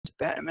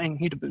Batman,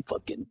 he'd have been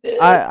fucking dead.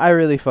 I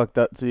really fucked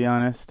up, to be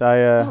honest.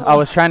 I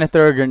was trying to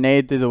throw a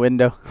grenade through the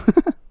window.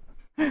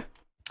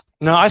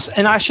 No, I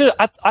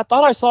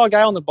thought I saw a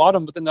guy on the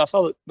bottom, but then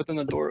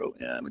the door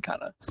opened. Yeah, we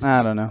kind of.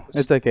 I don't know.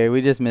 It's okay.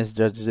 We just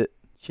misjudged it.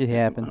 Shit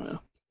happens.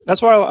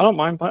 That's why I don't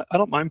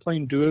mind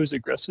playing duos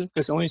aggressive,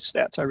 because the only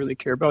stats I really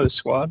care about is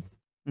squad.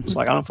 So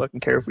like I don't fucking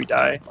care if we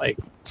die. Like,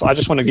 so I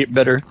just want to get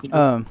better. You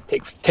know,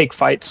 take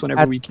fights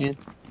whenever we can.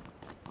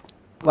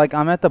 Like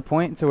I'm at the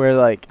point to where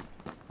like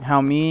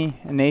how me,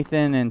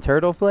 Nathan, and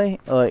Turtle play.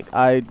 Like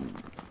I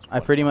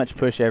pretty much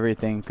push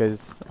everything because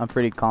I'm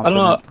pretty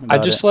confident. I don't know. I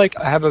just feel like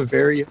I'm a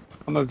very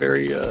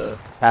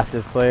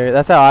passive player.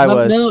 That's how I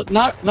was. No,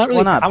 not really.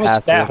 Well, not I'm passive,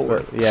 a stat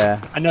whore. Yeah.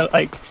 I know.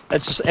 Like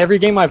that's just every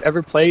game I've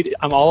ever played.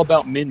 I'm all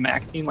about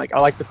min-maxing. Like I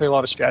like to play a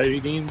lot of strategy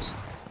games.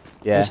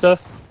 Yeah. And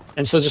stuff.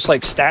 And so just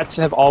like stats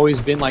have always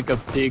been like a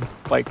big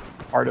like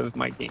part of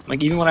my game.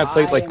 Like even when I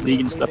played like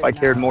League and stuff, I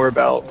cared more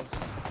about,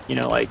 you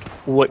know, like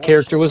what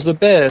character was the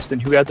best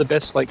and who had the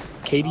best like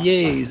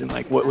KDAs and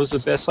like what was the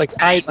best like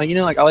you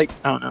know, like I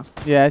don't know.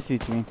 Yeah, I see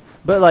what you mean.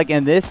 But like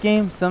in this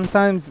game,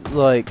 sometimes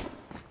like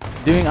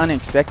doing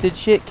unexpected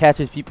shit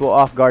catches people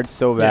off guard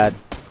so bad.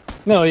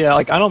 No, yeah,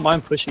 like I don't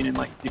mind pushing in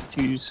like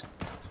twos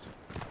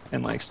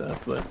and like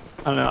stuff, but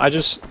I don't know.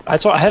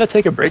 I had to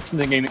take a break from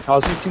the game. It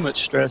caused me too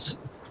much stress.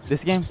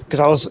 This game?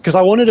 Because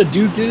I wanted to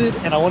do good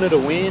and I wanted to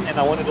win and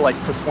I wanted to like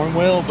perform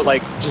well, but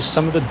like just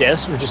some of the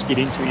deaths were just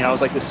getting to me. I was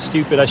like, this is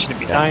stupid. I shouldn't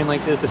be dying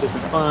like this. This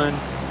isn't fun.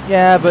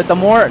 Yeah, but the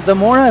more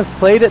I've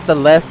played it, the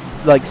less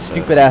like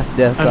stupid ass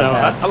deaths I know.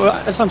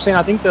 That's what I'm saying.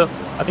 I think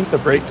the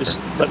break just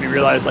let me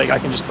realize like I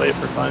can just play it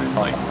for fun and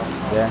like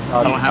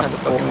I don't have to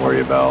fucking worry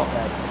about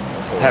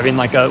having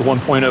like a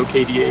 1.0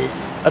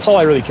 KDA. That's all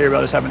I really care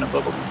about is having a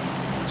bubble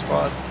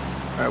squad.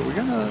 All right, we're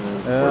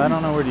gonna. I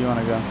don't know, where do you want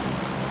to go?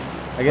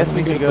 I guess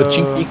we could go.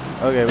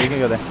 Okay, we can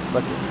go there.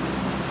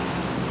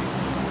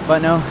 But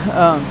no,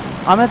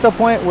 I'm at the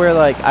point where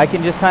like I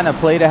can just kind of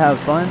play to have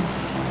fun,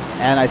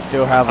 and I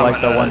still have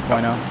like the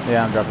 1.0.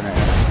 Yeah, I'm dropping right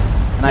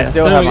now, and I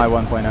still have my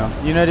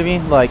 1.0. You know what I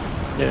mean? Like,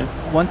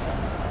 once,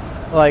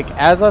 like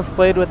as I've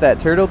played with that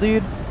turtle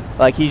dude,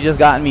 like he's just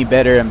gotten me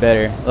better and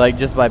better, like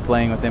just by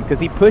playing with him, because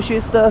he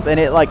pushes stuff and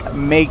it like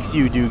makes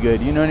you do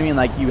good. You know what I mean?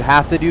 Like you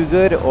have to do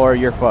good or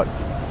you're fucked.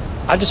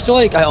 I just feel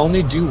like I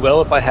only do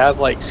well if I have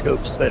like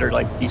scopes that are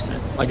like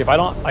decent. Like if I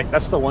don't, like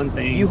that's the one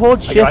thing. You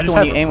hold shift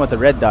when you aim with the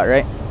red dot,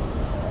 right?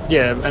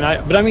 Yeah,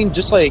 but I mean,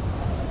 just like,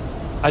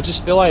 I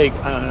just feel like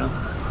I don't know.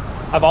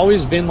 I've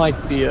always been like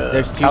the.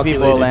 There's two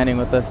people landing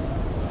with us.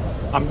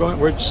 I'm going.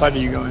 Which side are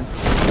you going?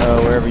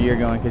 Wherever you're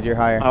going, because you're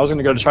higher. I was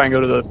gonna try and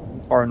go to the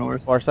far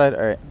north. Far side,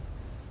 all right.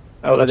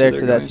 Oh, that's there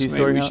to that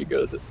two-story.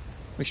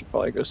 We should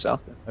probably go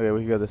south then. Okay,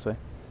 we can go this way.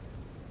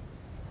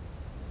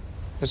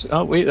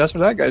 Oh wait, that's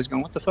where that guy's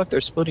going. What the fuck? They're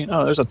splitting.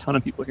 Oh, there's a ton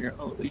of people here.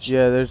 Holy shit.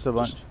 Yeah, there's a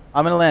bunch.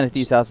 I'm gonna land at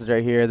these houses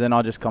right here, then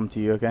I'll just come to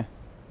you, okay?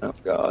 Oh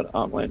god,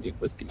 I'm landing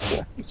with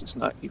people. It's just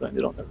not. He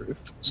landed on the roof,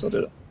 so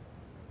did.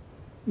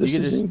 This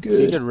isn't good.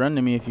 You could run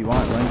to me if you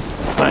want, Link.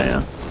 I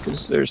am,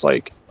 because there's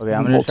like. Okay,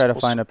 I'm gonna try to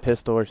find a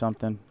pistol or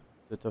something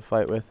to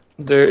fight with.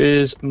 There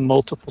is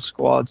multiple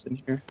squads in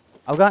here.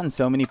 I've gotten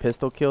so many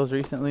pistol kills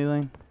recently,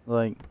 Link.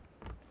 Like.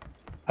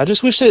 I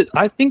just wish that,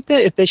 I think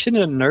that if they shouldn't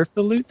have nerfed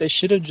the loot, they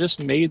should have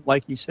just made,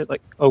 like you said,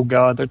 like, oh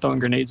god, they're throwing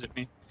grenades at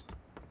me.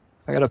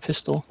 I got a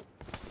pistol.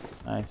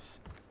 Nice.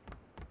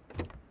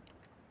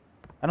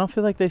 I don't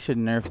feel like they should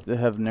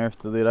have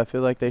nerfed the loot. I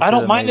feel like they should. I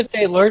don't mind if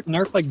they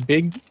nerf like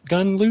big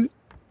gun loot.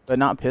 But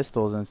not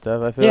pistols and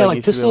stuff. I feel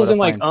like pistols and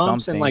like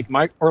umps and like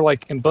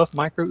and buff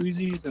micro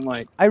Uzis and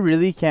like. I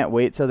really can't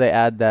wait till they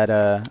add that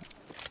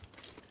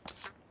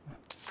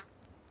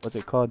what's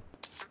it called?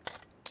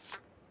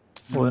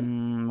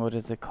 What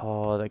is it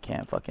called? I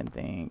can't fucking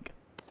think.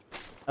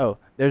 Oh,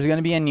 there's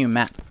gonna be a new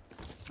map,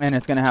 and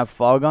it's gonna have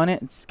fog on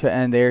it,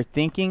 and they're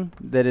thinking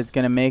that it's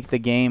gonna make the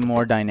game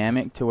more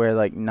dynamic to where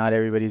like not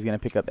everybody's gonna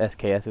pick up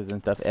SKSs and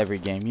stuff every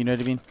game. You know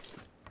what I mean?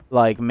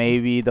 Like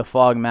maybe the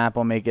fog map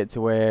will make it to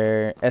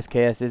where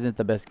SKS isn't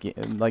the best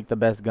the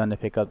best gun to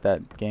pick up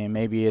that game.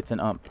 Maybe it's an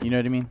ump. You know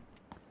what I mean?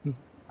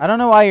 I don't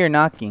know why you're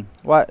knocking.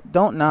 What?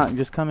 Don't knock.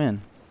 Just come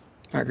in.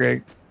 Alright,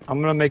 Greg. I'm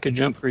gonna make a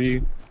jump for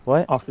you.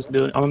 What? Off this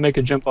building. I'm gonna make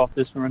a jump off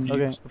this and run to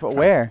you. Okay. But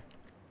where?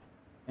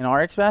 In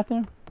RX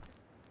bathroom?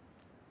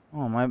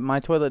 Oh, my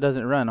toilet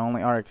doesn't run.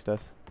 Only RX does.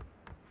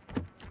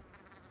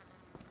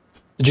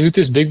 Did you loot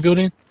this big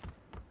building?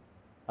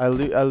 I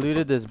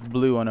looted this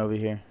blue one over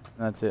here.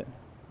 That's it.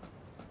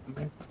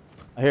 Okay.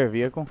 I hear a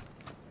vehicle.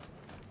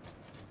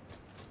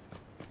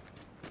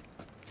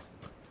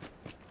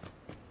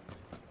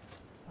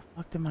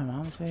 What the fuck did my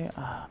mom say?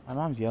 My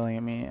mom's yelling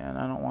at me, and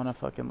I don't want to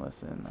fucking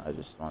listen. I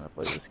just want to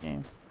play this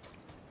game.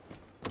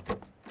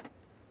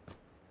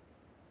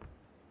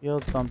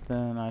 Yelled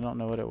something. I don't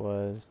know what it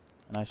was,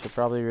 and I should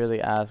probably really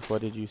ask,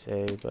 "What did you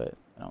say?" But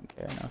I don't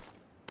care enough.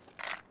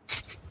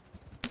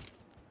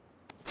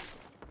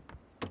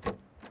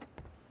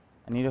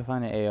 I need to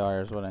find an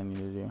AR. Is what I need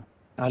to do.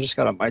 I just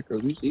got a micro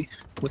Uzi.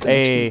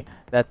 Hey,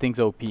 that thing's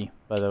OP,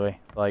 by the way.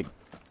 Like,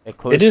 At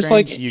close It is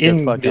range, like you in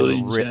just fucking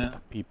buildings, rip yeah.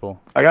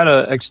 people. I got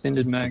a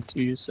extended mag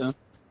too, so.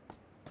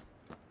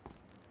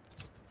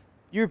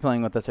 You were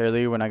playing with us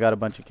earlier when I got a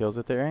bunch of kills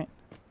with it, right?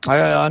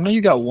 I know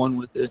you got one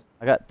with it.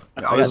 I got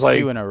like,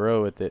 2 in a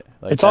row with it.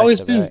 Like it's back always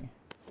to been back.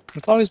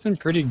 it's always been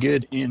pretty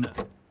good in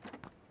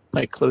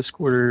like close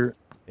quarter.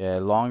 Yeah,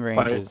 long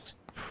ranges.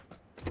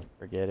 Fights.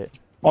 Forget it.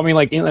 Well, I mean,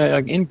 like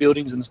in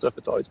buildings and stuff,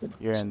 it's always been.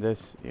 You're in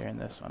this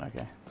one,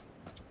 okay.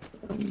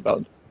 I'm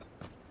about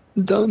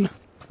done.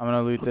 I'm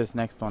gonna loot this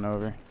next one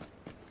over.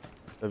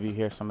 So if you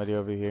hear somebody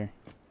over here.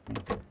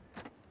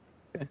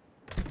 Okay.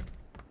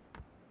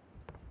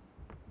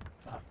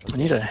 I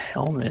need a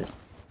helmet.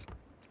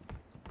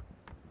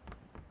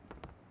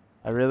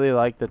 I really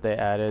like that they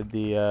added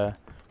the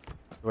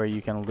where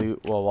you can loot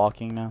while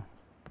walking now.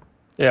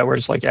 Yeah, where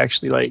it's like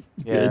actually like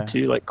Yeah. good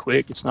too, like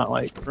quick. It's not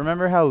like.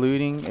 Remember how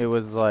looting it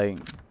was like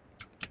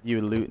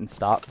you would loot and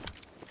stop?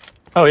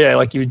 Oh yeah,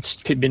 like you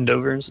would bend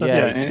over and stuff.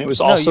 Yeah. Yeah, and it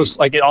was also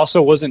like it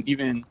also wasn't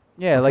even.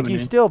 Yeah, like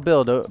you still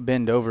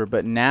bend over,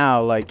 but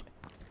now like.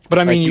 But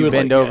I mean, like you would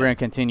bend like, over and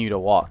continue to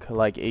walk.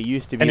 Like it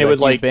used to be, and like it would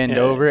you like bend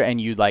over and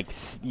you'd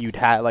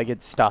have like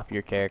it'd stop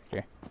your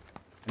character,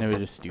 and it was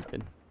just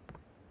stupid.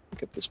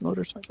 Pick up this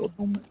motorcycle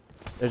helmet.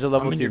 There's a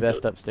level 2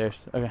 vest upstairs.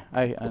 Okay,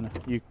 I know.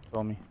 You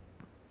told me.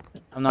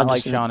 I'm not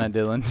like Sean and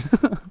Dylan.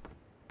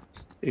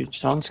 Dude,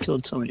 Sean's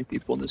killed so many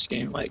people in this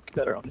game, like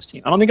that are on his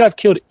team. I don't think I've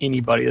killed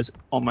anybody that's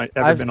on my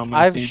been on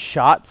my team. I've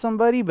shot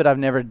somebody, but I've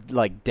never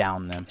like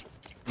downed them.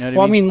 You know what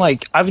well, I mean?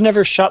 like I've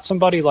never shot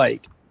somebody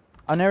like.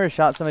 I've never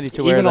shot somebody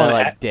to where they're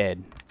like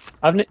dead.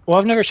 I've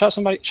never shot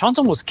somebody. Sean's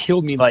almost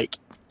killed me, like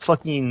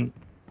fucking,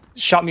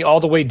 shot me all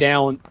the way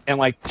down and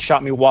like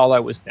shot me while I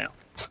was down.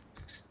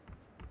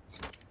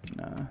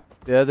 No.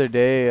 The other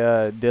day,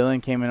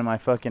 Dylan came into my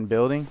fucking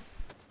building,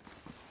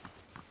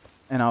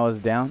 and I was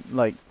down.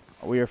 Like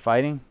we were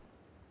fighting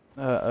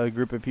a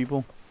group of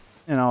people,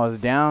 and I was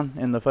down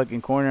in the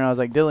fucking corner. And I was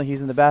like, Dylan,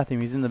 he's in the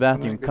bathroom. He's in the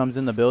bathroom. Comes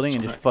in the building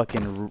and just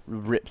fucking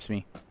rips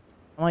me.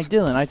 I'm like,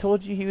 Dylan, I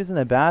told you he was in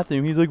the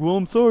bathroom. He's like, well,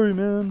 I'm sorry,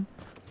 man.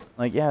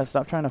 Like, yeah,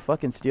 stop trying to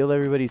fucking steal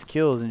everybody's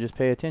kills and just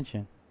pay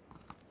attention.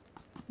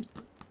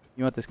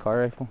 You want this car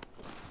rifle?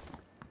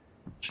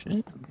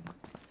 Shit.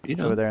 You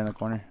know. Over there in the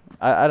corner.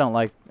 I don't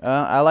like,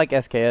 I like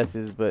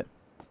SKSs, but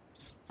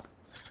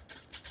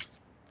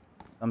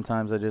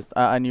sometimes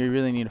I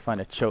really need to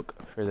find a choke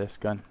for this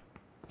gun.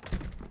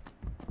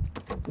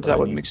 Is that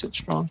what makes it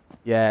strong?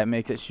 Yeah, it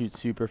makes it shoot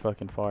super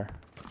fucking far.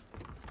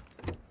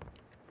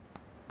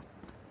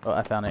 Oh,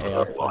 I found an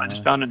AR. Well, I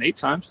just found it 8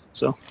 times,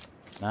 so.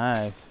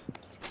 Nice.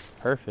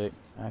 Perfect,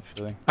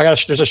 actually.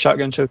 There's a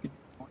shotgun choke.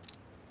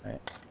 Right.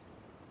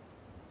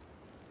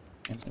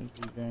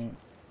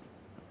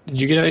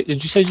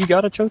 Did you say you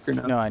got a choke or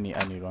no? No, I need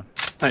one.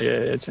 Oh, yeah,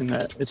 it's in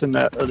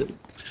that other.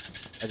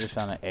 I just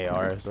found an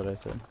AR is what I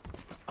said.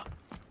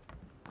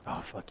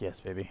 Oh, fuck yes,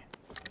 baby.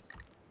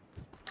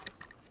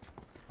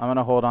 I'm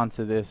gonna hold on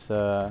to this,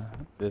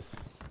 this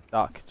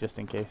dock just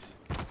in case.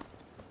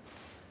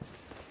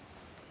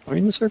 Are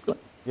you in the circle?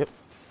 Yep.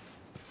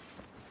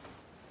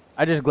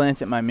 I just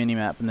glance at my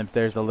mini-map, and if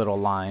there's a little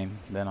line,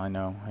 then I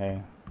know,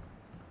 hey,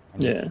 I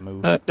need to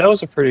move. That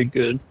was a pretty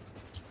good.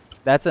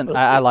 That's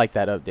I like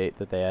that update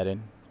that they added,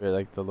 for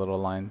like the little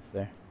lines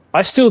there.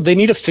 They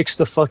need to fix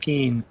the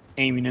fucking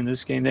aiming in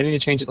this game. They need to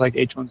change it like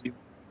H1Z1.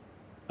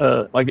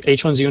 Like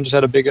H1Z1 just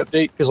had a big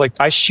update because like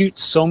I shoot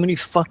so many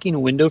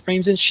fucking window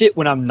frames and shit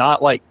when I'm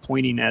not like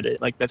pointing at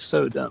it. Like that's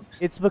so dumb.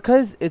 It's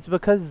because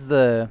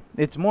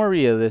it's more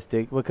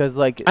realistic because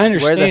like I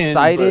understand, where the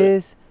sight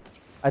is.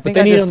 I think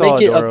I just saw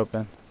a door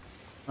open.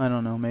 I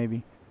don't know,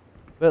 maybe.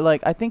 But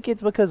like I think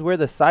it's because where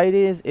the sight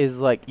is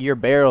like your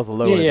barrel's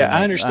lower. Yeah,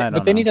 I understand.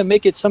 But they need to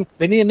make it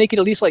They need to make it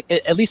at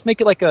least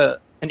make it like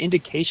an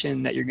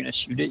indication that you're gonna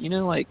shoot it. You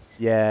know, like.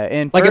 Yeah,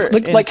 and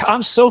like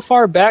I'm so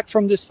far back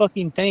from this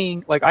fucking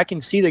thing. Like I can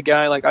see the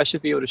guy. Like I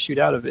should be able to shoot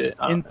out of it.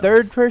 In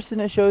third person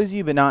it shows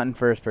you, but not in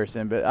first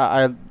person. But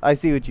I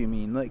see what you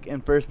mean. Like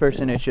in first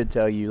person it should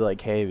tell you like,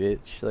 hey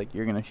bitch, like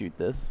you're gonna shoot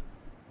this.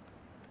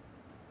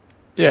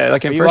 Yeah,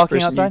 like in first person.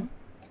 Are you walking outside?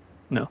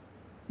 No, I'm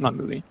not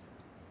moving.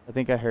 I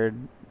think I heard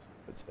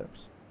footsteps.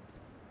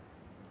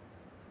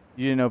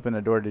 You didn't open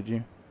the door, did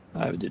you?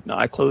 I did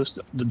not. I closed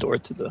the door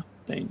to the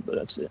thing, but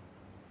that's it.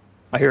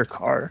 I hear a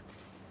car.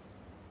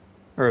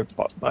 Or a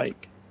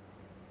bike.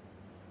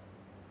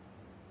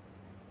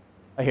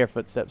 I hear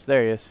footsteps.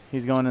 There he is.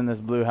 He's going in this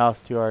blue house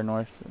to our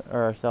north,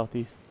 or our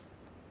southeast.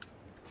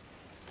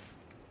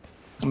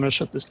 I'm gonna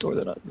shut this door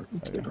that I'm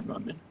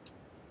in.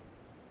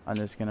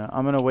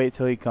 I'm gonna wait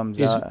till he comes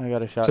out. I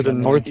got a shot. To the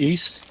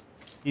northeast?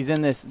 He's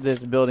in this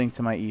building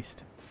to my east.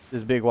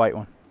 This big white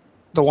one.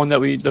 The one that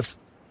we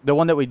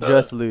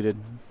just looted.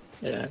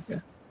 Yeah,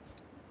 okay.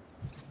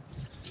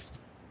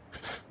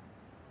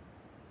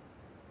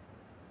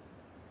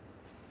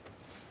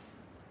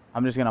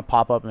 I'm just gonna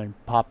pop up and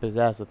pop his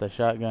ass with a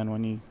shotgun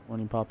when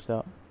he pops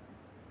out.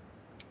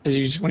 Is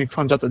he just when he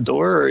comes out the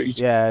door, or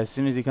yeah, as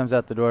soon as he comes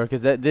out the door,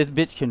 because this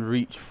bitch can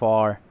reach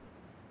far.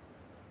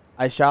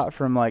 I shot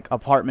from like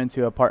apartment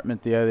to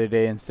apartment the other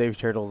day and saved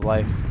Turtle's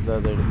life the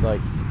other like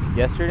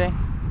yesterday,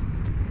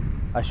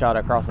 I shot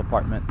across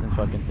apartments and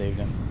fucking saved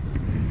him.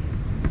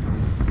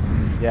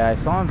 Yeah, I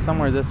saw him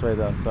somewhere this way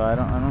though, so I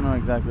don't know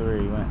exactly where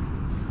he went.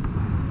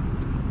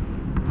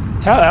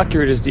 How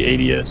accurate is the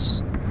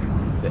ADS?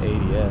 The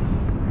ADS.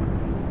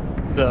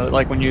 The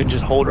like when you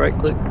just hold right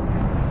click.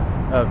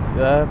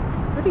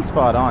 Pretty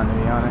spot on to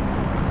be honest.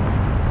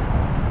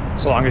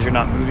 So long as you're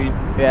not moving.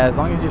 Yeah, as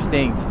long as you're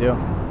staying still.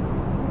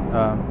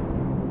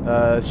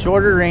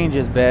 Shorter range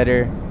is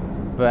better,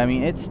 but I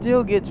mean it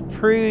still gets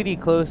pretty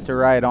close to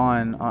right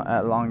on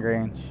at long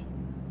range.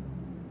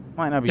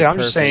 Might not be. Yeah, I'm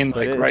perfect, just saying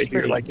like right here,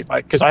 pretty... like if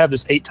because I have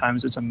this 8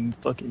 times, it's a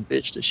fucking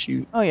bitch to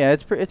shoot. Oh yeah,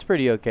 it's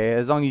pretty okay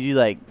as long as you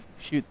like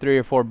shoot 3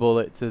 or 4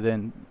 bullets. And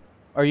then,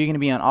 are you gonna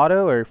be on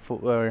auto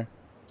or?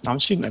 I'm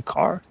shooting a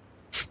car.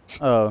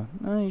 Oh,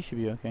 no, you should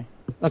be okay.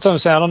 That's what I'm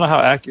saying. I don't know how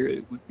accurate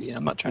it would be.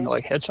 I'm not trying to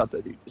like headshot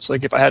that dude. It's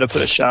like if I had to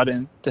put a shot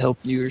in to help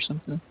you or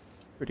something.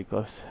 Pretty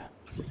close.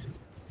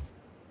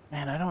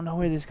 Man, I don't know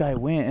where this guy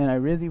went, and I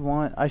really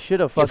want. I should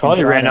have fucking. He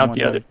probably ran out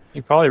the other.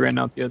 He probably ran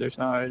out the other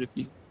side if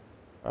you.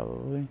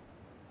 Probably.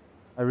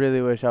 I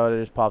really wish I would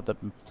have just popped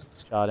up and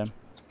shot him.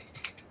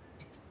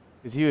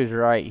 Because he was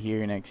right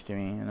here next to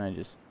me, and I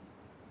just...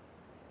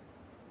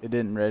 It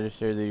didn't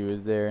register that he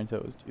was there until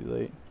it was too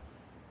late.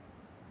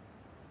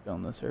 Still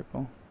in the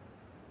circle.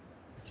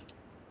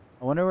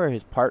 I wonder where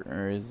his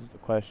partner is the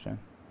question.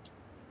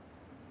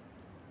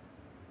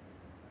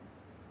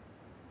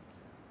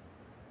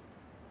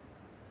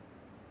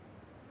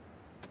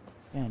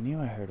 Yeah, I knew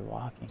I heard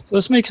walking. So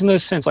this makes no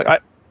sense.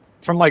 Like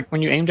from like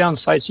when you aim down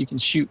sights, you can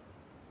shoot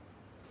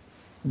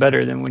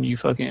better than when you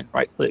fucking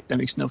right click. That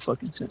makes no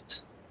fucking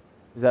sense.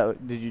 Is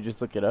that? Did you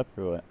just look it up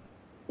or what?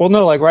 Well,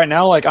 no. Like right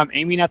now, like I'm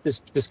aiming at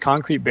this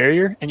concrete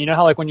barrier, and you know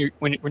how like when you're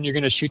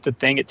gonna shoot the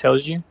thing, it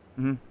tells you.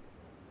 Mm-hmm.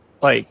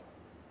 Like,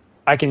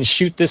 I can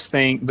shoot this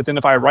thing, but then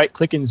if I right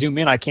click and zoom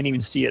in, I can't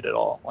even see it at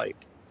all. Like.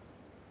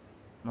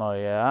 Oh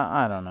yeah,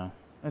 I don't know.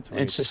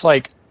 It's just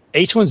like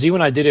H1Z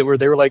when I did it, where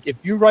they were like, if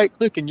you right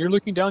click and you're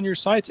looking down your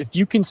sights, if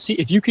you can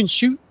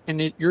shoot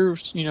and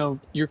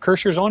your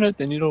cursor's on it,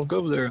 then it'll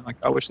go there. Like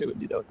I wish they would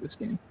do that with this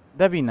game.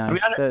 That'd be nice. I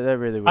mean, that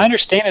really would. I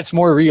understand it's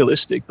more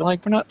realistic, but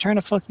like we're not trying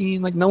to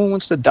fucking like no one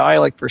wants to die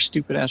like for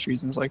stupid ass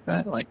reasons like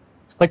that. Like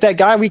that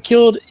guy I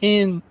killed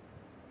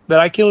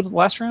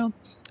last round.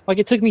 Like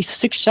it took me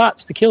 6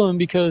 shots to kill him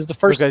because the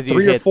first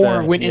 3 or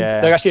 4 went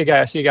into. Like I see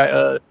a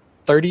guy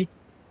 30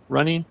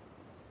 running.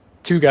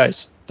 2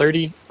 guys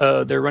 30.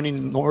 They're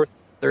running north.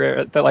 They're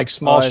at that like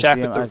small shack.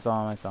 I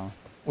saw him.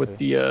 With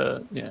the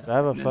yeah. Do I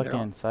have a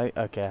fucking sight?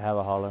 Okay, I have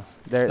a hollow.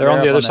 They're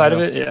on the other side of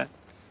it. Yeah.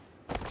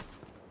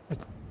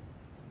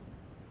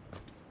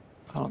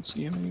 I don't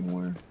see him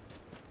anymore.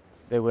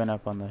 They went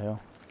up on the hill.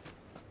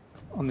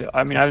 I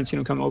mean, I haven't seen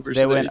him come over.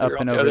 They went up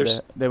and over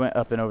they went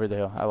up and over the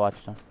hill. I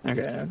watched them.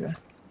 Okay.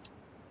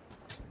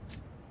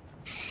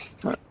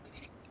 Alright.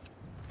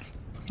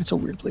 It's a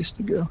weird place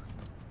to go.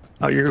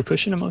 Oh, you're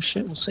pushing him? Oh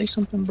shit! Well, say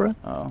something, bro.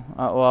 Oh,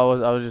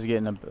 well, I was just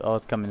getting I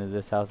was coming to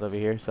this house over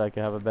here so I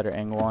could have a better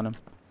angle on him.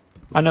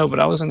 I know, but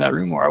I was in that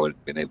room where I would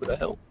have been able to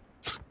help.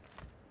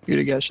 You'd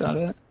have got shot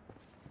at.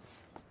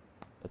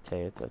 It's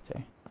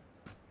okay.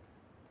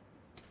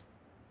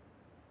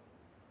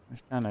 I'm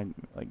just trying to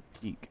like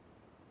peek.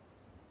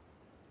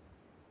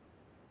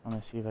 I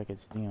want to see if I can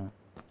see him.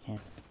 I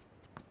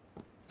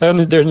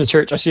can't. They're in the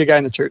church. I see a guy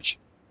in the church.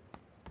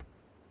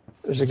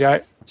 There's a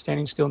guy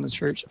standing still in the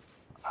church.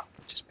 Oh,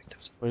 just picked up.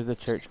 Where's the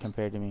church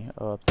compared to me?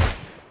 Oh, up there.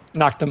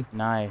 Knocked him.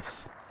 Nice.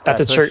 At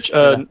the church,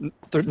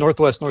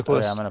 northwest. Oh,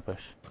 yeah, I'm gonna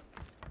push.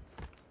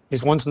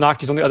 One's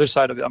knocked. He's on the other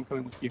side of it. I'm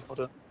coming with you.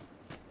 Hold up.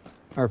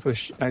 Or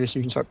push. I guess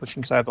you can start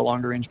pushing because I have a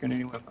longer range gun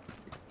anyway.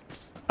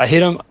 I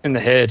hit him in the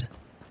head.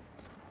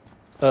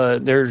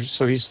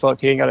 So he's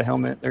fucked. He ain't got a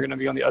helmet. They're gonna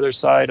be on the other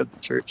side of the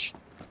church.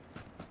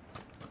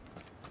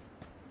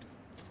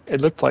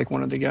 It looked like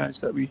one of the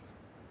guys that we.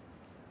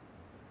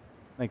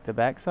 Like the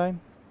backside?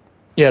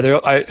 Yeah,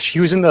 he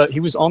was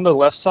on the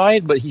left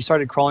side, but he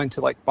started crawling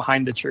to like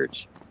behind the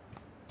church.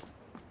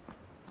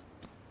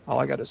 All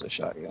I got is a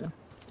shotgun.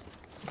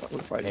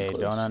 Hey,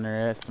 don't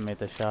underestimate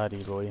the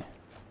shotty, boy.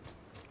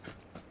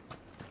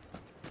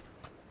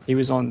 He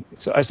was on.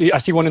 So I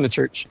see one in the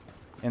church.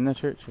 In the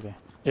church, okay.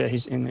 Yeah,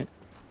 he's in it.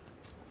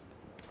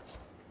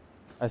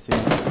 I see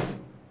him.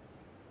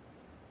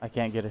 I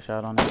can't get a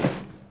shot on him.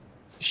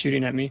 He's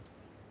shooting at me.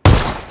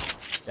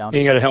 Down. He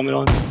ain't got a helmet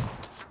on.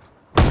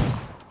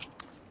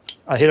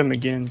 I hit him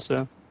again,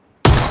 so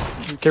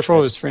be careful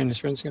of his friend. His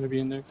friend's gonna be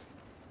in there.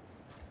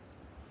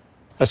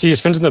 I see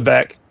his friend's in the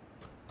back.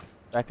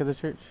 Back of the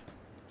church?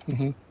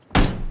 Mm-hmm.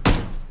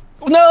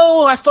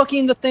 No,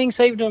 the thing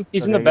saved him.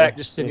 He's in the back,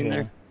 just sitting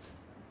there.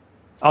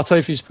 I'll tell you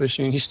if he's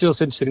pushing. He's still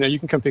sitting there. You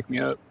can come pick me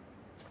up.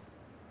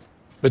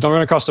 But don't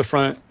run across the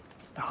front.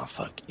 Oh,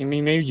 fuck. I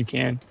mean, maybe you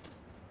can.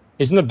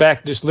 He's in the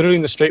back, just literally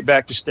in the straight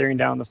back, just staring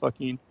down the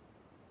fucking...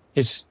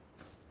 He's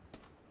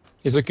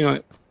looking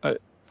at...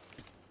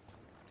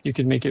 you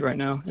could make it right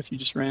now if you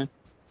just ran.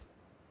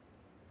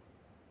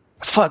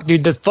 Fuck,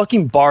 dude, the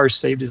fucking bars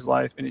saved his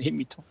life, and it hit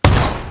me.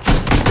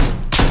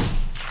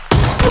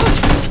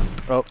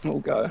 Oh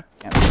god.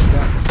 Can't see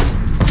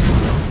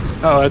that.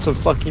 Oh, that's a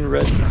fucking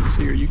red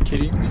sensor. Are you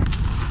kidding me?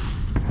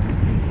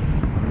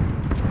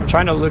 I'm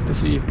trying to look to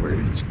see if where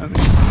he's coming.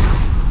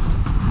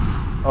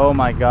 Oh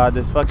my god,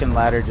 this fucking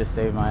ladder just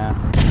saved my ass.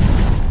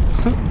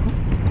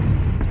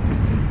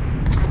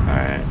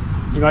 Alright.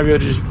 You might be able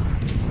to just...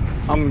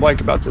 I'm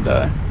like about to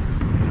die.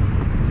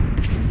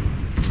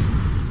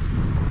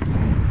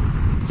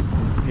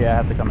 Yeah, I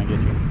have to come and get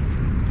you.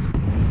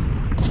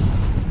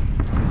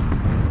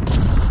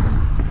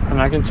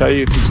 And I can tell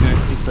you if he's gonna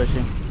He's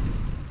pushing.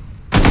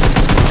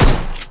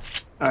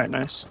 Alright,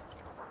 nice.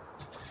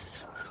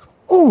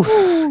 Ooh.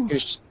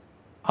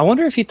 I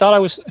wonder if he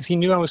thought if he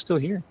knew I was still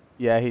here.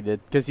 Yeah, he did.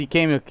 Cause he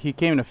came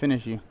to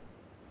finish you.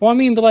 Well, I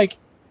mean, but like,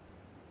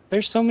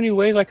 there's so many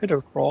ways I could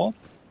have crawled.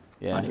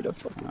 Yeah. I need a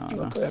fucking.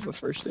 Luckily, I have a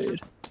first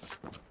aid.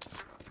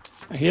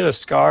 He had a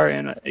Skkar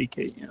and an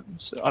AKM,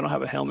 so I don't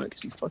have a helmet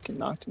because he fucking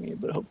knocked me.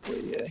 But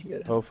hopefully, yeah, he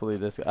had. Hopefully,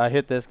 this guy. I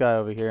hit this guy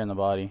over here in the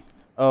body.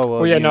 Oh well.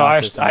 Oh yeah, no,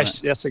 that's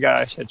the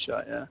guy I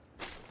headshot. Yeah.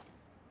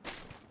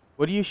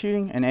 What are you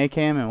shooting? An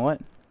AKM and what?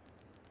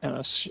 And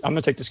I'm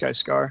gonna take this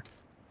guy's Skkar.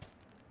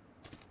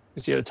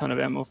 Cause he had a ton of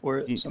ammo for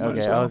it.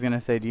 Okay, I was gonna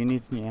say, do you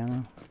need any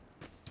ammo?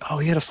 Oh,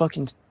 he had a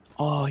fucking.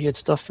 Oh, he had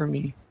stuff for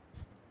me.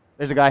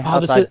 There's a guy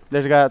outside.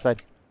 There's a guy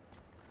outside.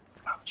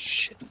 Oh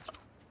shit.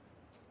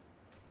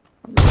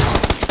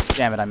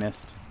 Damn it, I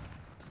missed.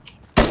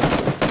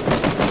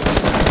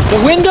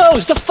 The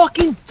windows! The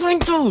fucking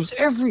windows!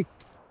 Every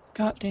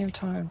goddamn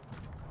time.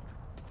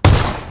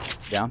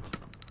 Down.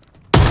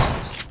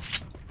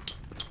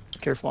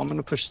 Careful, I'm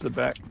gonna push to the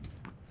back.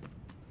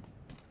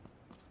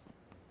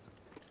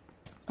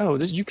 Oh,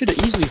 you could have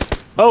easily...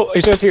 Oh,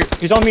 he's right here.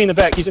 He's on me in the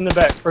back. He's in the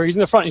back. Or he's in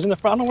the front. He's in the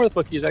front. I don't know where the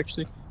fuck he is,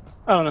 actually.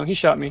 I don't know. He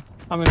shot me.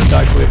 I'm gonna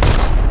die quick.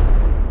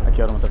 I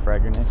killed him with a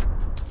frag grenade.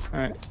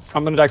 Alright.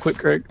 I'm gonna die quick,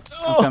 Craig.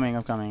 I'm coming.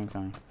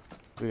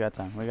 We got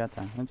time.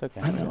 It's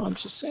okay. I know, I'm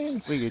just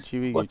saying. We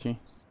Gucci.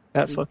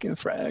 That fucking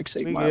frag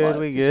saved my life.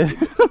 We good.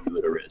 You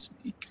would have risked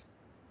me.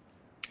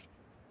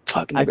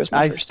 Fucking I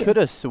could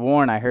have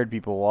sworn I heard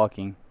people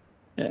walking.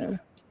 Yeah.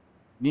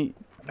 No.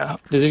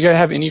 Does this guy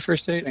have any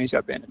first aid? No, he's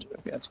got bandages.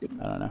 Okay, that's good.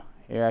 I don't know.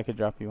 Here, I could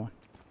drop you one.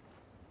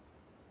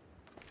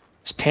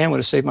 This pan would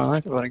have saved my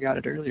life if I would have got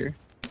it earlier.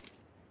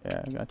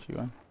 Yeah, I got you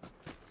one.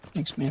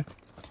 Thanks, man.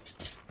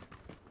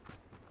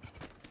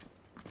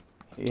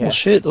 Yeah. Well,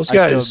 shit, those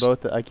guys.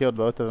 I killed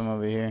both of them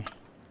over here.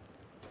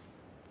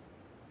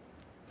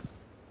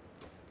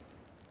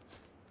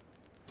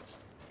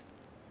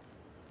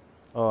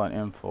 Oh,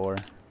 an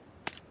M4.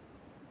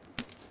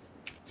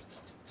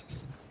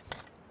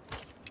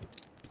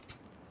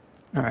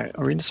 Alright,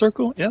 are we in the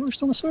circle? Yeah, we're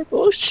still in the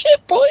circle. Oh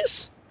shit,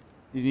 boys!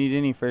 Do you need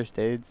any first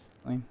aids,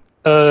 Lane?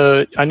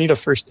 I need a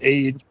first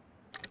aid.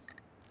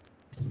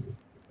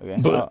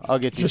 Okay, I'll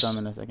get you some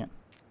in a second.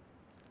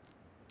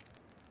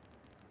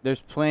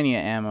 There's plenty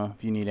of ammo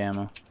if you need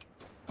ammo.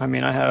 I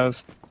mean, I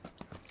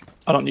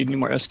don't need any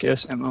more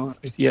SKS ammo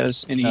if he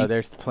has any. No,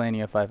 there's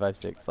plenty of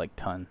 5.56, like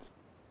tons.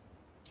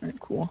 Alright,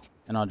 cool.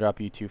 And I'll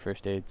drop you 2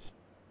 first aids.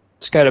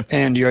 This guy had a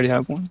pan, do you already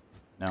have one?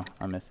 No,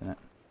 I'm missing it.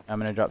 I'm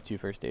gonna drop 2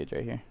 first aids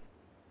right here.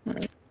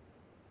 Alright.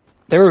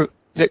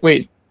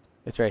 Wait.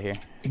 It's right here.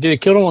 Did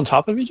it kill them on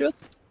top of each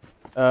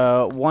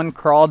other? One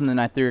crawled and then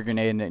I threw a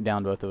grenade and it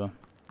downed both of them.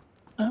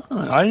 Oh,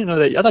 I didn't know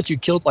that. I thought you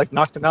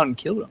knocked him out and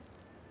killed him.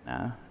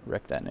 Nah,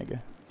 wreck that nigga.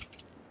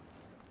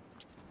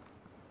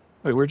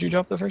 Wait, where'd you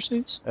drop the first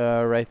aids?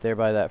 Right there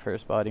by that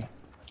first body.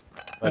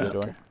 By the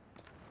door.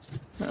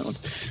 Okay.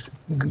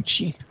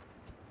 Gucci.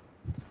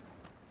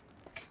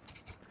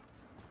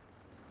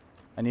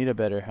 I need a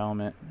better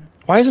helmet.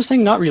 Why is this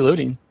thing not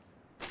reloading?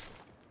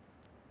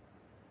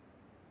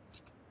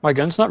 My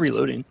gun's not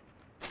reloading.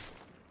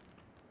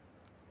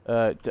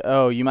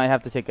 Oh, you might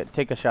have to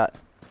take a shot.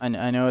 I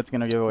know it's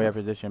gonna give away our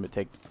position, but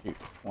shoot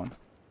one.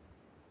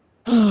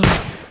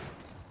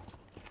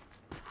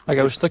 Like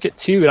I was stuck at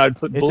 2 and I'd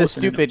put bullets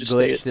in it. It's a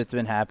stupid glitch that's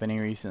been happening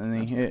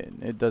recently.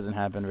 It doesn't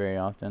happen very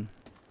often.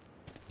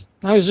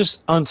 I was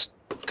just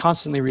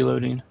constantly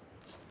reloading.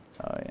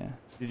 Oh yeah.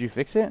 Did you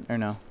fix it or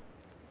no?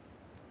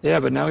 Yeah,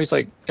 but now he's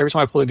like, every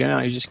time I pull a gun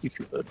out, he just keeps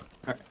reloading.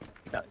 Alright,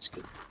 now he's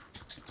good.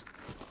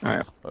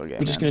 Alright, okay,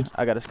 I'm just gonna...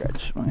 I gotta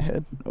scratch my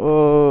head.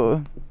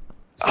 Oh.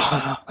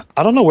 I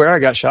don't know where I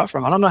got shot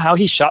from. I don't know how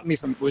he shot me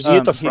from. Was he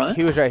at the front?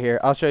 He was right here.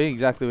 I'll show you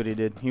exactly what he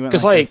did. He went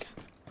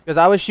because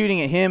I was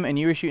shooting at him and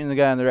you were shooting the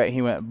guy on the right.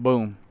 He went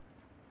boom,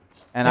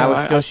 and I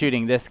was still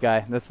shooting this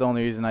guy. That's the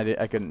only reason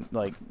I couldn't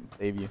like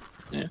save you.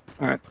 Yeah.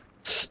 All right.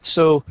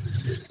 So,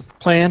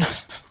 plan.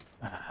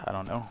 I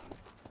don't know.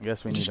 I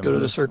guess we need to go to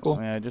the circle.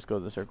 Yeah, just go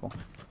to the circle.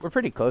 We're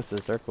pretty close to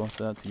the circle,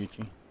 so that's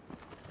Gucci.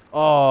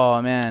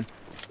 Oh man,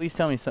 please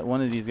tell me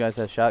one of these guys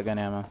has shotgun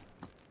ammo.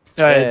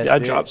 Yeah, I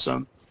dropped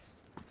some.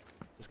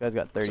 This guy's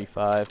got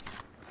 35.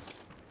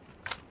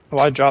 Oh,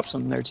 I dropped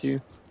some there too.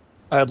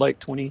 I had like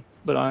 20,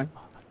 but I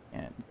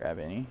can't grab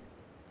any.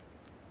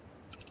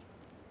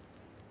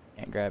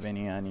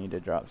 I need to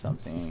drop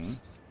something.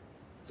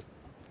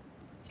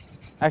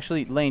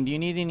 Actually, Lane, do you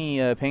need any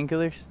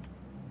painkillers?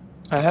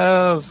 I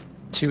have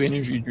 2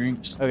 energy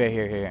drinks. Okay,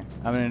 here.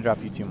 I'm gonna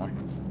drop you 2 more.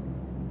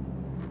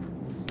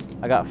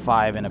 I got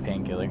 5 and a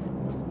painkiller.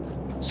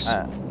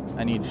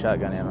 I need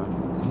shotgun ammo.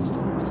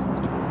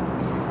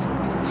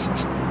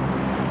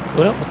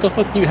 What the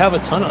fuck do you have a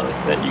ton of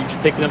that you're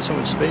just taking up so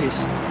much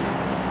space?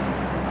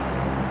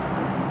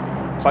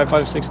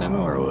 5.56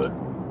 ammo or what?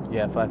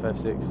 Yeah,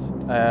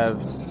 5.56. I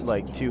have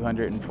like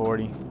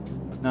 240.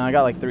 No, I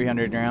got like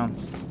 300 rounds.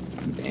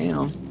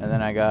 Damn. And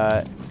then I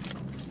got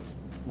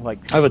like.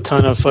 I have a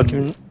ton of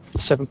fucking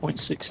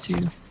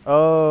 7.62.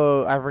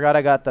 Oh, I forgot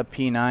I got the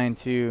P9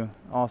 too.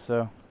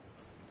 Also.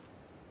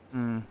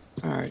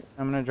 Alright.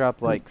 I'm gonna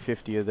drop like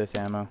 50 of this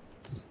ammo.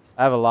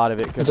 I have a lot of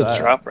it because there's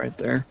a drop right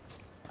there.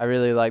 I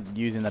really like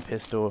using the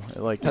pistol,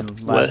 like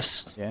in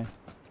west. Yeah.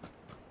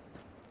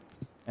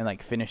 And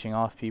like finishing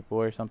off people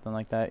or something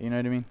like that. You know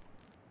what I mean?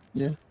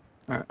 Yeah.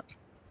 Alright.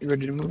 You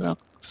ready to move out?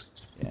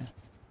 Yeah.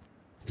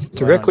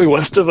 Directly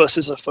west of us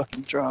is a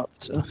fucking drop.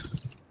 So.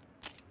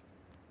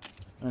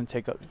 I'm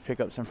gonna pick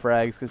up some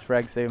frags because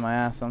frags save my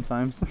ass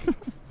sometimes.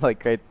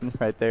 Like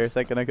right there a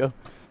second ago.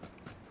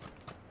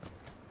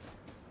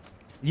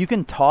 You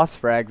can toss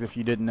frags if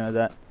you didn't know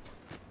that.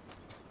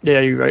 Yeah,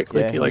 you right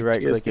click. Yeah, you like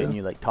right click it and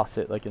you like toss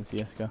it like in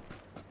CS:GO.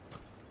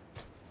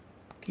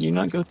 Can you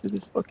not go through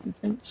this fucking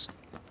fence?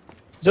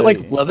 Is it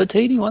like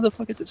levitating? Why the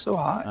fuck is it so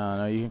high? I don't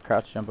know. You can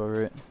crouch jump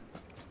over it.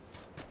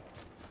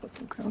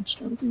 Fucking crouch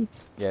jumping.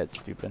 Yeah, it's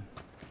stupid.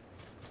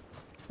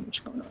 I'm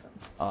just going around.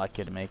 Oh, I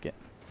could make it.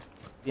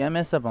 Yeah, I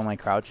mess up on my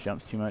crouch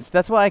jumps too much.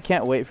 That's why I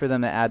can't wait for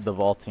them to add the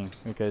vaulting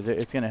because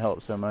it's gonna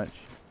help so much.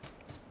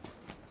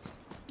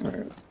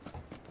 Alright.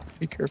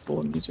 Be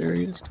careful in these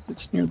areas because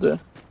it's near the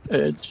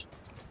edge.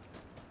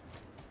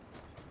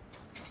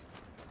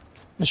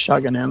 The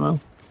shotgun ammo.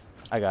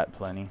 I got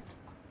plenty.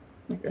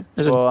 Okay.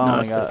 Well,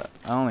 I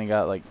only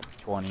got like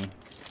 20,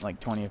 like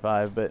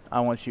 25, but I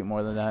want to shoot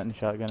more than that in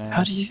shotgun ammo.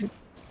 How do you?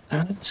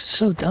 This is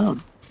so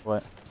dumb.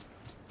 What?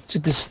 To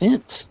this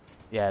fence.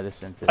 Yeah, this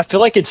fence. I feel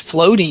like it's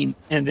floating,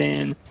 and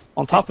then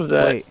on top of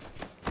that, wait,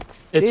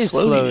 it's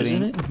floating,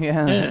 isn't it?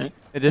 Yeah.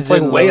 It just like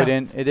didn't way load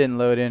in. It didn't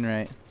load in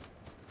right.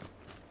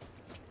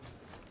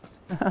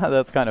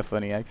 That's kind of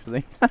funny,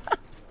 actually.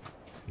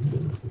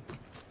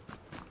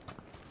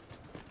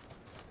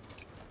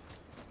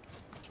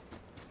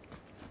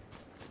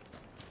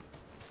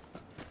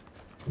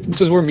 This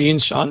is where me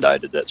and Sean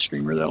died at that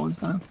streamer that one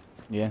time.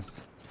 Yeah.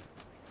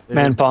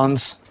 Man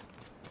ponds.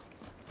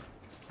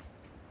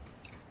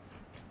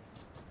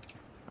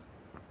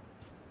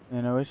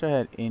 And I wish I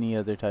had any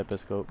other type of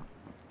scope.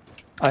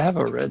 I have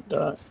a red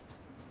dot.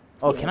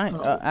 Oh, can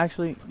I?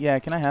 Actually, yeah.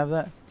 Can I have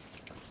that?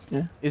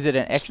 Yeah. Is it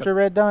an extra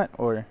red dot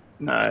or?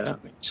 No, I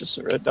mean, it's just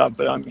a red dot.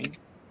 But I mean,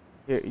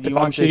 here, you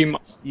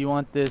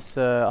want this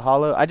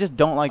hollow? I just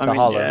don't like the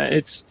hollow. Yeah,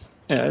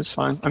 it's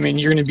fine. I mean,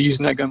 you're gonna be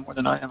using that gun more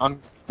than I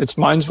am.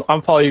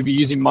 I'll probably be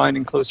using mine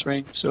in close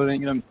range, so it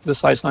ain't gonna. The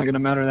sight's not gonna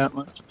matter that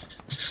much.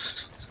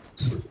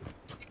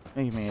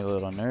 Making me a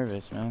little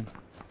nervous, man.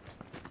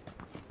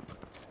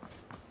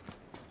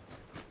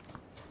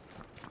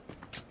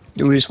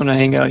 Do we just want to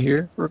hang out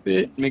here for a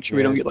bit? Make sure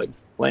we don't get like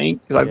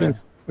flanked? Because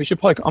we should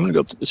probably. I'm gonna go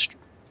up to the street.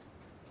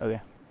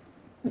 Okay.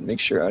 And make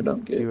sure I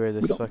don't get. See where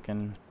this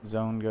fucking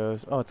zone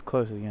goes. Oh, it's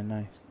close again.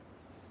 Nice.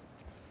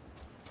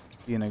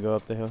 You gonna go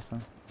up the hill,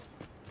 son?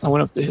 I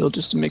went up the hill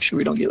just to make sure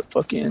we don't get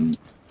fucking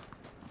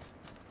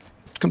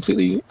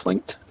completely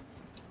flanked.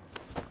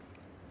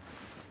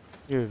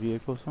 You have a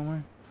vehicle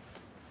somewhere?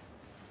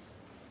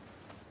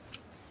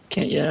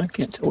 I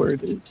can't tell where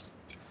it is.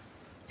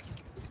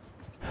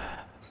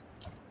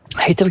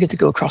 I hate that we get to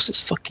go across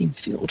this fucking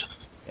field.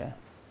 Yeah.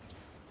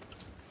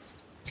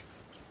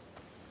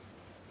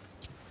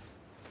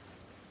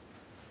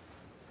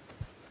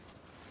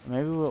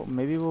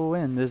 Maybe we'll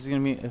win. This is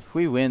gonna be, if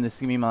we win, this is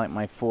gonna be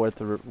my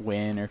 4th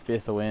win or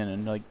 5th win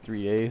in like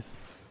 3 days.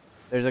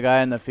 There's a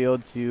guy in the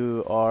field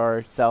to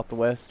our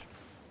southwest,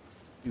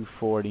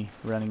 240,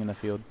 running in the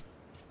field.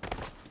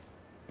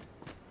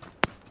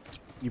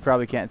 You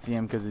probably can't see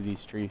him because of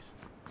these trees.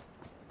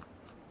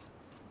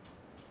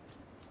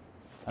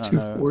 I don't know.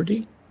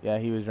 240? Yeah,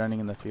 he was running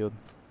in the field.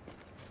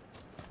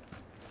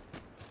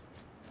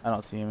 I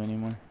don't see him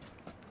anymore.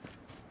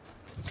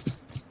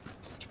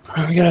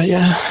 We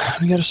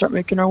gotta start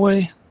making our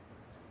way.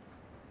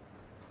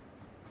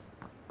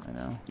 I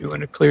know. You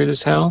want to clear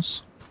this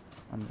house?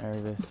 I'm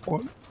nervous.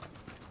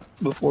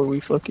 Before we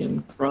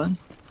fucking run?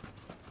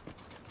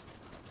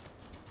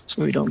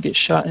 So we don't get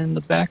shot in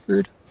the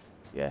backward?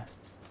 Yeah.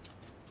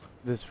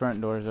 This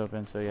front door is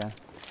open, so yeah.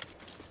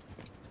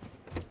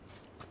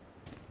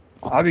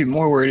 I'd be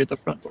more worried if the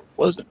front door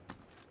wasn't.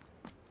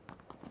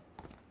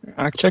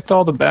 I checked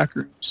all the back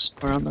rooms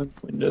around the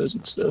windows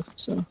and stuff,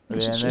 so...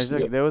 Yeah,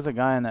 and there was a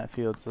guy in that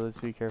field, so let's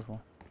be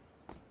careful.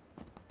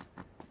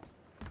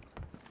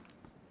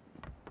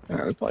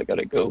 Alright, we probably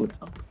gotta go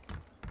now.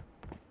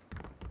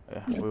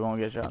 Yeah, we won't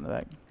get shot in the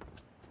back.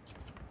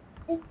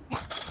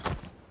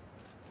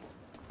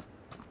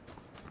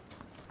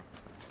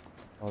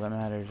 All that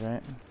matters,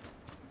 right?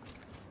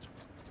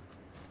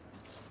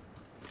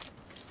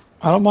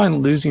 I don't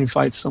mind losing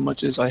fights so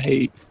much as I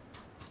hate.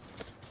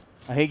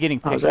 getting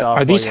picked off.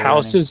 Are these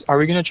houses? Running. Are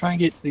we gonna try and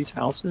get these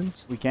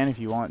houses? We can if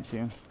you want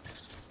to.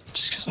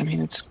 Just because I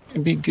mean it's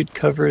gonna be good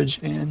coverage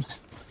and.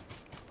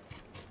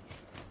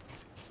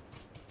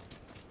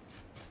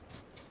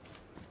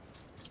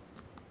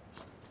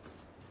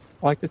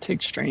 I like to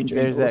take strange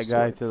angles. There's that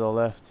guy to the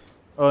left.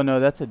 Oh no,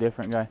 that's a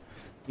different guy.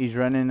 He's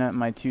running at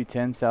my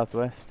 210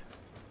 southwest.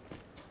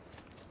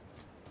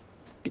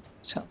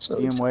 See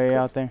him way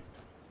out there?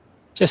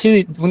 So I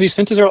see when these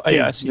fences are. Oh,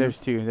 yeah, I see. There's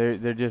two.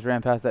 They just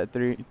ran past that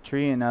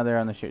tree and now they're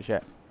on the shit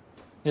shack.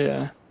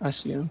 Yeah, I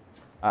see them.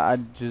 I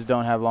just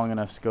don't have long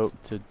enough scope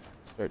to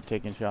start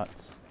taking shots.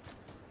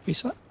 You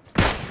saw?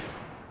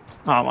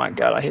 Oh my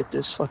god, I hit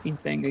this fucking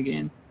thing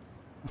again.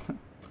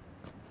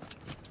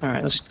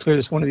 Alright, let's clear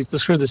this one of these.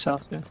 Let's clear this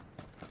house, yeah.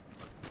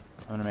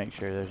 I'm gonna make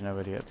sure there's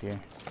nobody up here.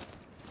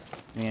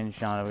 Me and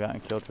Sean have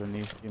gotten killed from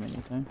these too many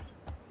times.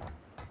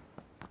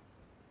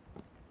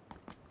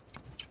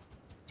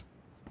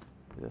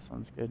 This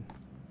one's good.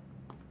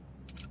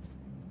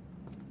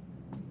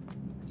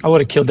 I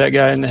would have killed that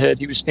guy in the head.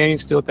 He was standing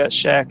still at that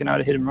shack, and I'd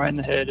have hit him right in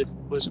the head if it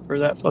wasn't for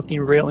that fucking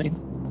railing.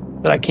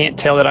 But I can't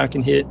tell that I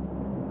can hit.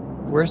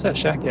 Where's that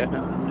shack at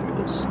now? There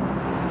it is. No,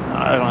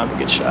 I don't have a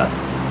good shot.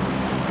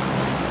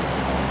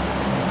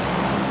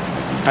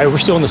 Alright, we're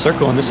still in the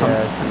circle in this one.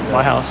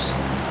 My house.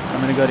 I'm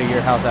gonna go to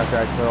your house after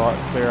I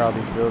clear all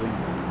these buildings.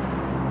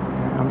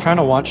 I'm trying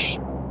to watch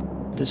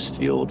this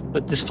field,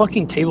 but this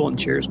fucking table and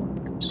chairs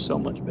are so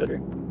much better.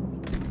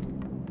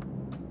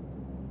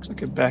 Looks like I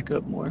could back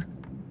up more.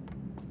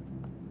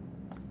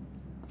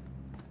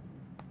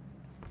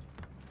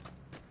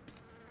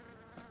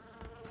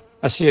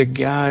 I see a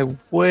guy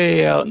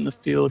way out in the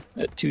field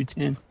at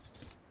 210.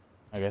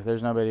 I guess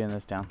there's nobody in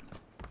this town.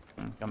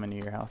 I'm coming to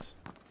your house.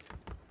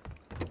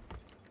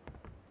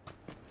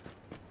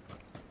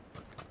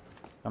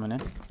 Coming in.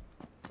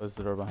 Close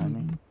the door behind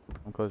me.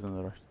 I'm closing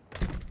the doors.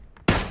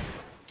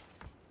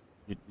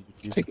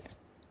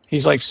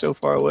 He's like so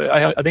far away.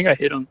 I think I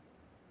hit him.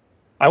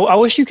 I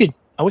wish you could.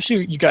 I wish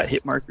you got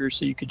hit markers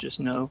so you could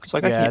just know. Cause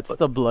like yeah, I can't. It's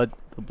the blood.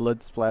 The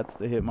blood splats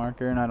the hit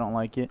marker, and I don't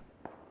like it.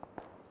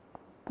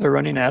 They're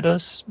running at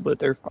us, but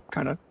they're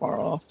kind of far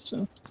off.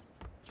 So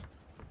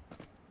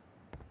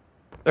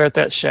they're at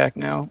that shack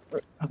now.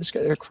 Oh, this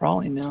guy. They're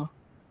crawling now.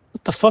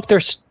 What the fuck?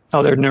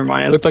 Oh, they're never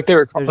mind. It looked like they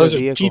were. There's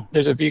a Jeep.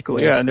 There's a vehicle.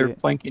 Yeah, and they're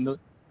flanking. Hit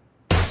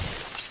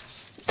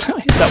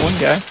that one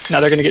guy. Now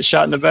they're gonna get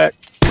shot in the back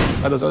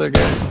by those other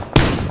guys.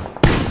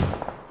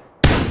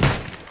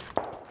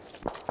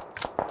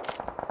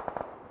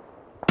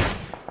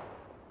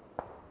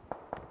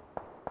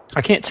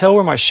 I can't tell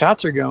where my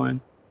shots are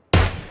going.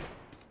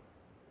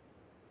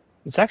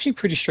 It's actually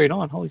pretty straight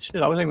on. Holy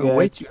shit! I was aiming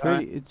way too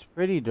high. It's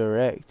pretty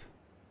direct.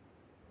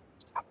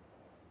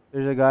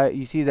 There's a guy.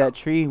 You see that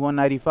tree?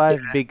 195,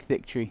 yeah. Big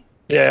thick tree.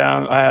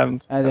 Yeah, I have.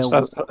 And then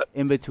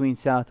in between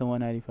south and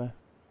 195.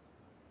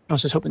 I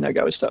was just hoping that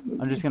guy would stop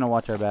moving. I'm just gonna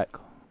watch our back.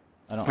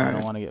 I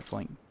don't want to get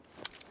flanked.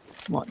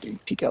 Come on,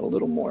 dude. Peek out a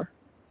little more.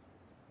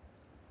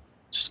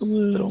 Just a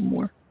little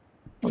more.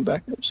 One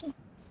back up, so.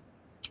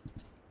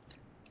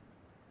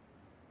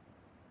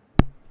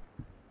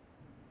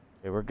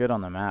 Okay, we're good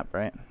on the map,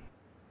 right?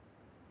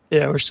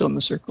 Yeah, we're still in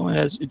the circle, and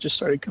it just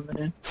started coming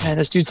in. Man,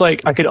 this dude's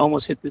like, I could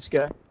almost hit this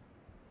guy.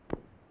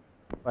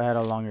 If I had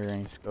a longer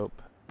range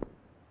scope.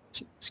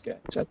 See this guy.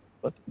 He's at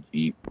the fucking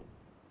Jeep.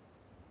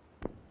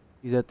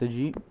 He's at the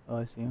Jeep? Oh,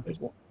 I see him. There's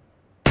one.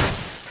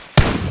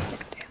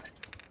 Damn it.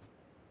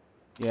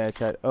 Yeah, I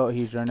tried. Oh,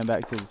 he's running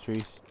back to the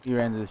trees. He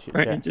ran to the shit.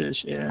 Right into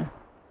this, yeah.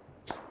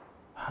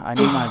 I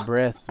need my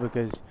breath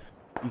because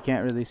you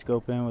can't really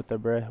scope in with the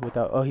breath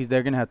without. Oh,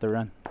 they're gonna have to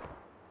run.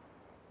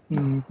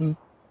 Mm-hmm.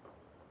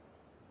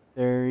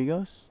 There he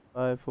goes.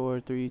 5, 4,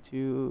 3,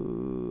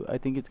 2. I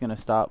think it's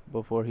gonna stop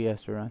before he has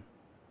to run.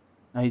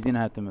 No, he's gonna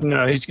have to move.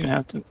 No, he's gonna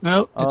have to.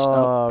 No, it's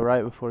stopped.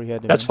 Right before he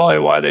had to. That's probably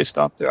why they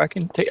stopped there. I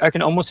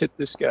can almost hit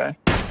this guy.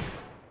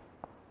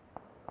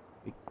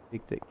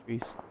 Big thick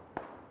trees.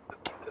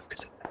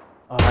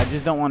 Oh, I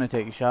just don't want to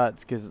take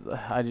shots because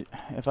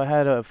if I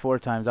had 4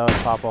 times, I would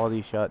pop all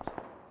these shots.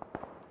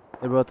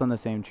 They're both on the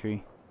same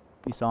tree.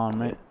 You saw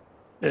them, right?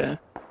 Yeah.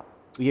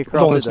 We get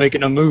the one that's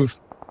making a move.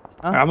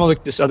 Huh? Right, I'm gonna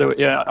look this other way.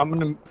 Yeah, I'm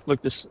gonna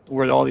look this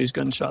where all these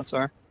gunshots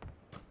are.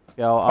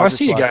 Yeah, I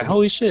see a guy.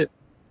 Holy shit!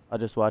 I'll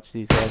just watch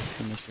these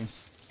guys in the tree.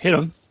 Hit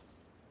him.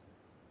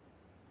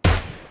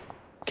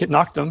 Kid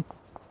knocked him.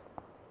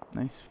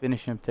 Nice.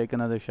 Finish him. Take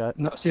another shot.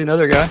 No, see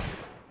another guy.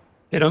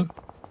 Hit him.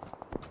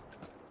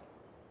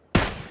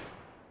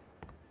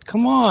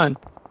 Come on.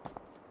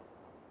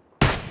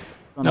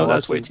 No,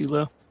 that's way too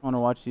low. I want to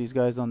watch these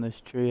guys on this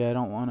tree. I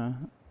don't want to.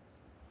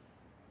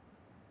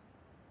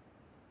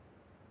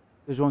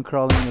 There's one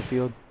crawling in the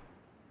field.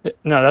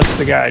 No, that's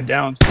the guy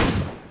down.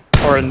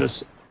 Or in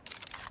this.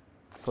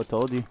 I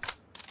told you.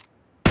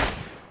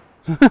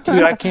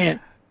 Dude, I can't.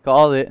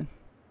 Called it.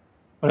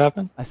 What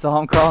happened? I saw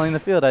him crawling in the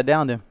field. I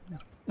downed him.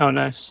 Oh,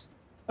 nice.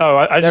 Oh,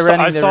 I just they're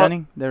running. They're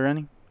running. They're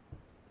running.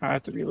 I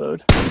have to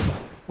reload.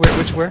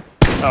 Where?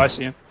 Oh, I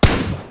see him.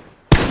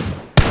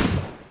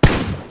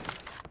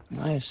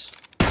 Nice.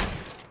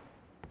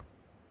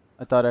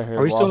 I thought I heard.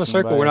 Are we still in the walking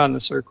circle? by. We're not in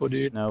the circle,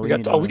 dude. No, we need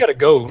got. to Oh, we gotta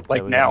go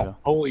like we now. gotta go.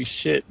 Holy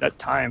shit, that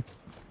time.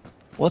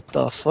 What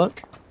the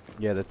fuck?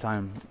 Yeah, the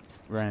time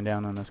ran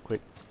down on us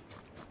quick.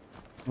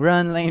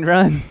 Run, Lane,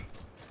 run!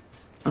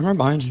 I'm right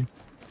behind you.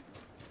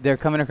 They're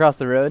coming across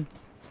the road.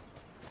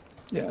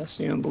 Yeah, I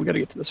see him, but we gotta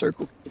get to the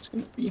circle. It's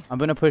gonna be. I'm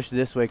gonna push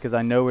this way because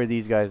I know where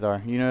these guys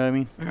are. You know what I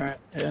mean? All right.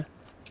 Yeah.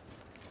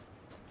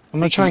 I'm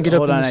gonna try and get up.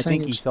 Hold on, in the I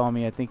think he saw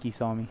me. I think he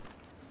saw me.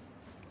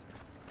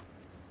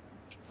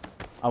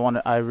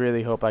 I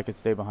really hope I could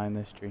stay behind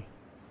this tree.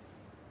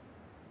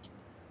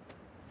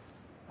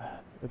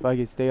 If I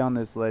could stay on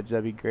this ledge,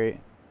 that'd be great.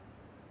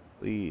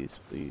 Please,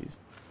 please.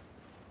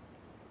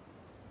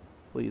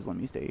 Please let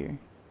me stay here.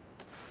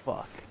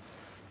 Fuck.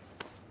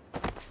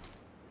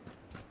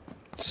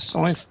 It's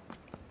only.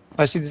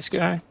 I see this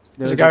guy.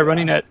 There's a guy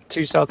running at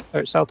 2 south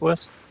or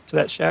southwest to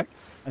that shack.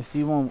 I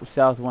see one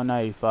south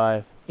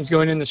 195. He's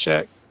going in the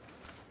shack.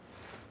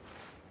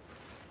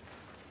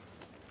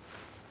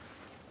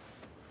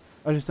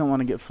 I just don't want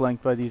to get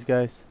flanked by these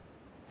guys.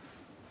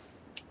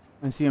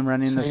 I see him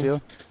running in the Same.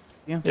 field.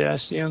 See him? Yeah, I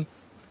see him.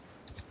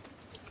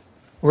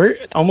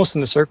 We're almost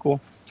in the circle.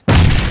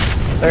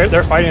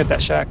 They're fighting at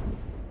that shack.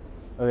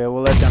 Okay,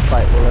 we'll let them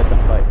fight. We'll let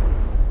them fight.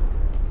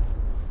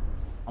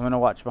 I'm gonna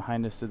watch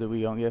behind us so that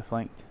we don't get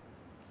flanked.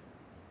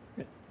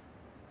 Yeah.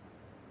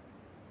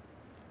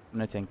 I'm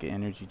gonna take an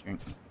energy drink.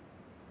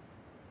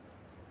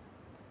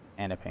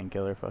 And a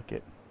painkiller, fuck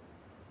it.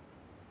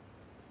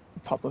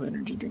 Pop up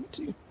energy drink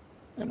too.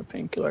 And a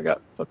painkiller. I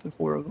got fucking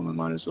 4 of them. I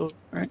might as well.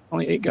 Alright,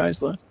 only 8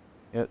 guys left.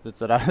 Yep,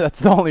 that's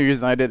the only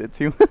reason I did it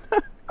too.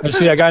 I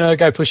see that guy, another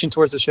guy pushing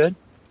towards the shed.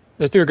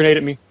 They threw a grenade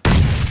at me.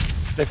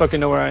 They fucking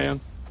know where I am.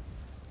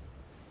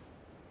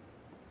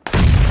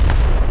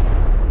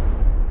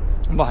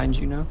 I'm behind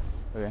you now.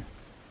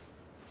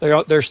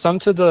 Okay. There's some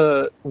to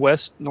the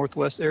west,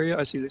 northwest area.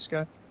 I see this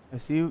guy. I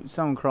see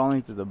someone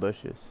crawling through the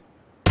bushes.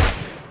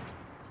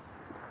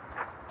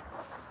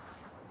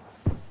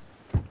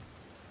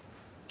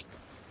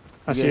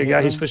 I see a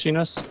guy. He's pushing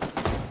us.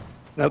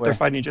 Nope, Where? they're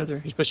fighting each other.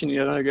 He's pushing the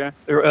other guy.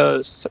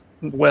 They're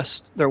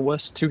west. They're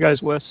west. 2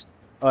 guys west.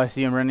 Oh, I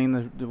see him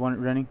running. The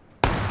one running.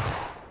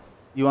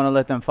 You want to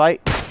let them fight?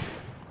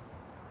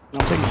 I'm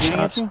taking Shooting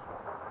at shots. you?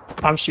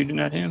 I'm shooting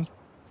at him.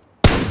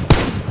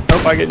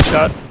 Nope, I get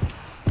shot.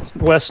 It's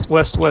west,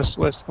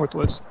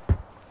 northwest.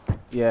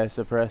 Yeah,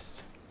 suppressed.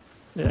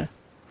 Yeah.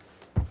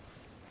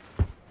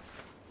 I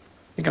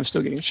think I'm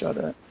still getting shot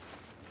at.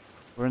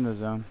 We're in the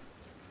zone.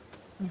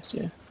 Nice,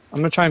 yeah. I'm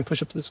gonna try and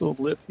push up to this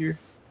little lip here.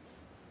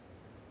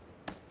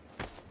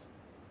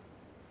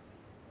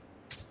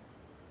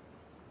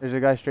 There's a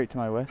guy straight to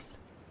my west.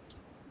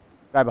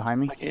 Guy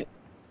behind me. I can't.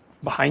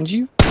 Behind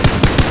you?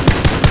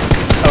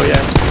 Oh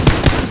yes.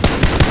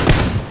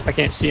 I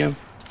can't see him.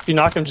 If you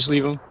knock him, just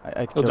leave him.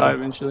 I He'll die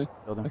eventually.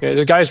 Killed him. Okay,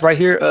 there's guys right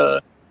here.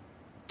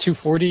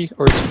 240,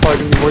 or it's probably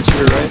gonna be more to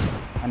your right.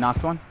 I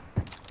knocked one.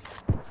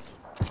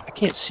 I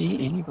can't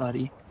see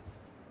anybody.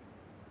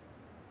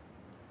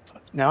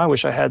 Fuck, now I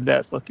wish I had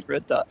that fucking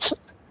red dot.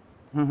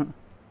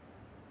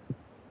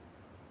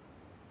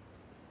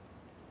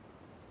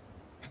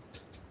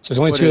 So there's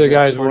only What 2 is other it,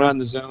 guys. We're 40? not in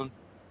the zone.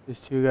 There's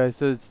 2 guys,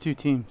 so it's 2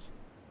 teams.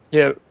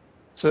 Yeah.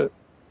 So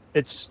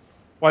it's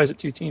why is it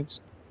 2 teams?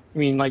 You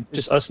mean like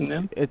just us and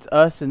them? It's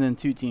us and then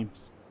 2 teams.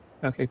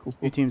 Okay, cool.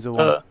 2 teams of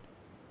 1.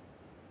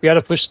 We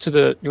gotta push to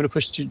the. You wanna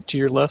push to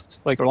your left,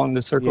 like along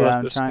the circle?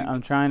 Yeah,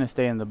 I'm trying to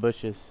stay in the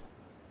bushes.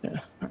 Yeah,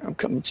 alright, I'm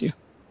coming to you.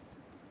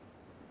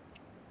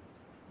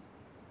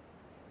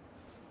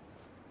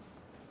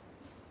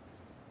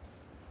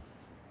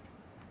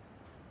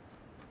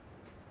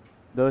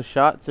 Those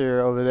shots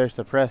are over there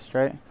suppressed,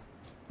 right?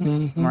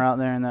 Mm-hmm. We're out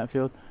there in that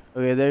field.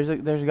 Okay,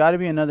 there's got to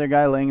be another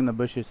guy laying in the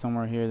bushes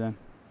somewhere here then.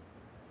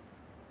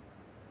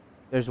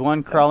 There's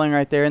one crawling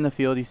right there in the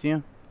field. You see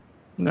him?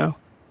 No.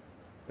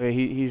 Okay,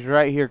 he's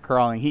right here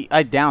crawling.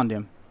 I downed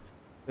him,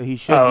 so he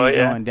should be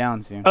going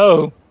down soon.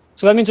 Oh,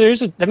 so that means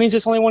that means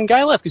there's only one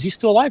guy left because he's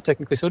still alive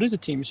technically. So it is a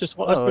team. It's just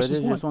us Oh, it versus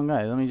is one. just one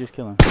guy. Let me just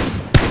kill him.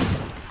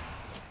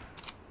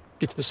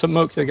 Get to the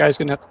smoke. The guy's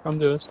gonna have to come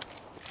to us.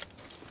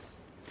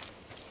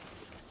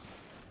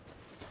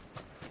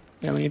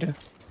 Yeah, we need to.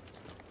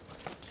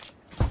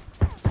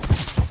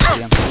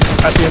 Yeah.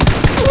 I see him.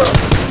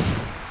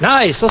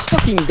 Nice. Let's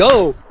fucking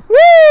go.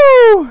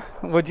 Woo!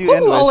 What'd you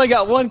end Ooh, with? I only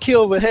got 1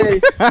 kill, but hey.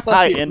 fuck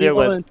I it, ended we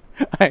won.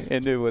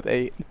 with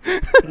 8.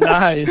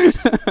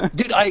 Nice.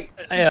 Dude,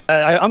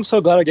 I'm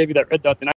so glad I gave you that red dot. Then